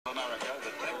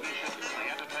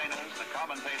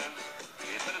commentators, the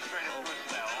administrative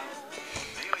personnel,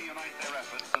 daily unite their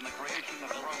efforts in the creation of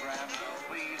programs to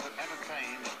please and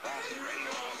entertain the vast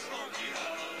radio.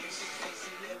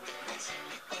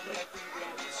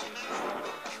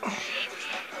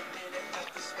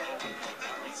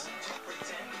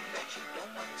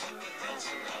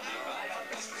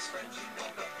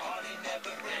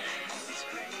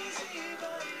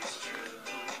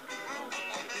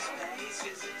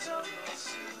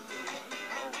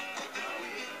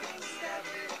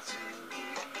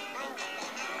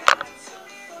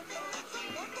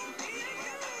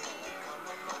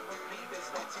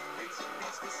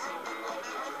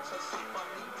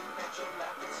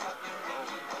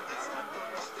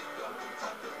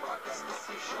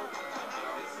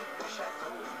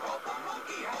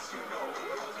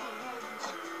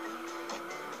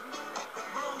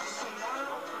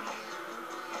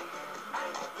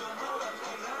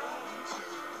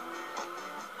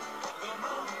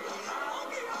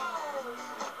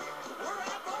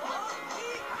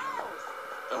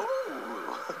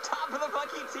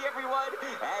 Everyone,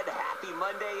 and happy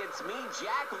Monday. It's me,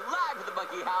 Jack, live at the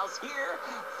Monkey House here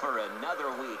for another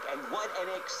week. And what an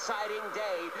exciting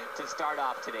day to start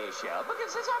off today's show,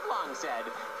 because as I've long said,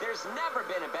 there's never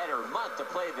been a better month to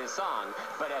play this song,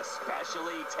 but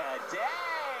especially today.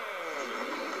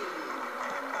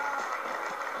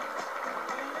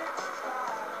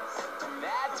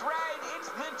 That's right, it's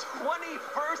the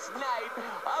 21st night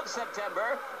of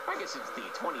September. I guess it's the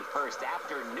 21st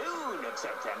afternoon of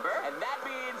September, and that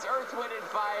means Earth, Wind, and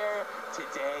Fire.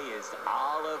 Today is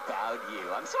all about you.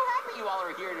 I'm so happy you all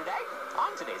are here today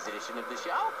on today's edition of the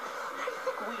show. I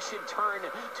think we should turn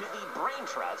to the brain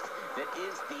trust that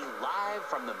is the live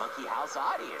from the Monkey House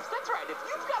audience. That's right, if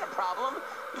you've got a problem,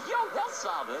 they'll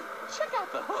solve it. Check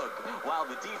out the hook while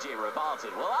the DJ revolves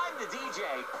it. Well, I'm the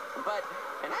DJ,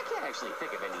 and I can't actually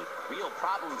think of any real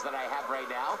problems that I have right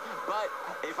now, but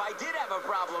if I did have a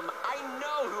problem, I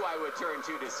know who I would turn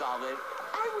to solve it.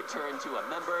 I would turn to a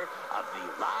member of the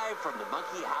Live from the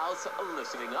Monkey House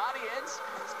listening audience.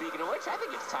 Speaking of which, I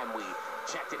think it's time we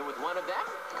checked in with one of them,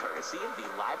 courtesy of the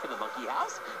Live from the Monkey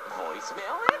House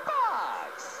voicemail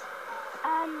inbox.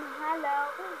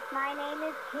 Hello. My name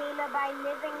is Caleb. I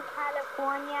live in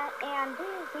California, and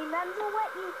remember what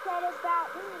you said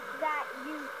about that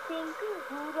you think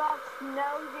Rudolph's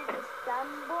nose is a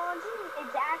sunburn?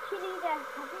 It's actually the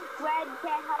thread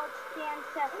to help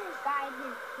Santa guide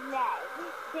his sleigh.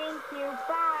 Thank you.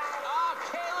 Bye. Oh,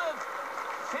 Caleb,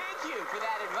 thank you for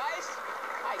that advice.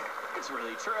 It's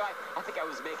really true. I think I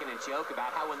was making a joke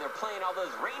about how when they're playing all those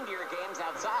reindeer games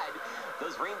outside,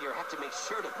 those reindeer have to make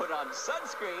sure to put on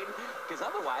sunscreen, because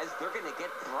otherwise they're going to get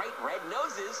bright red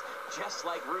noses, just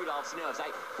like Rudolph's nose.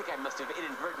 I think I must have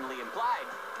inadvertently implied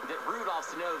that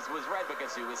Rudolph's nose was red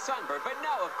because he was sunburned, but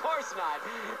no, of course not.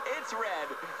 It's red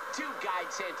to guide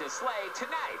Santa's sleigh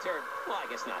tonight, or, well, I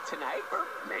guess not tonight, or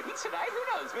maybe tonight, who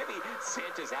knows? Maybe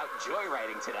Santa's out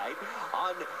joyriding tonight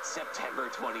on September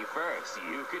 21st.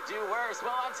 You could do worse.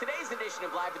 Well, on today's edition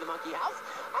of Live at the Monkey House,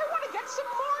 I want to get some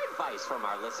more advice from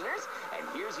our listeners, and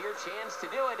here's your chance to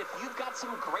do it. If you've got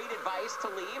some great advice to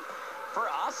leave for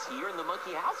us here in the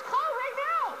Monkey House, call right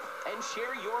now and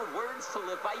share your words to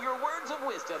live by, your words of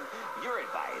wisdom, your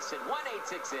advice at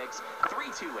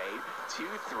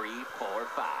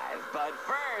 1-866-328-2345. But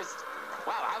first,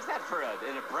 wow, how's that for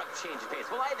an abrupt change of pace?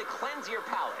 Well, I had to cleanse your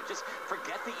palate. Just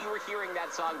forget that you were hearing that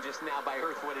song just now by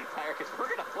Earth, Wind, and Fire, because we're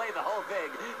going to play the whole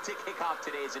thing to kick off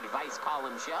today's advice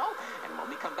column show. And when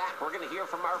we come back, we're going to hear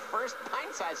from our first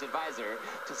pint-sized advisor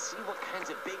to see what kinds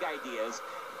of big ideas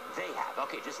they have.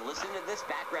 Okay, just listen to this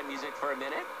background music for a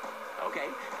minute.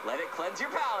 Okay, let it cleanse your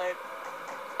palate.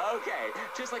 Okay,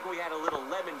 just like we had a little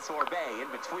lemon sorbet in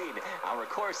between our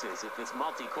courses at this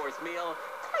multi-course meal,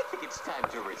 I think it's time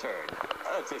to return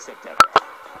to September.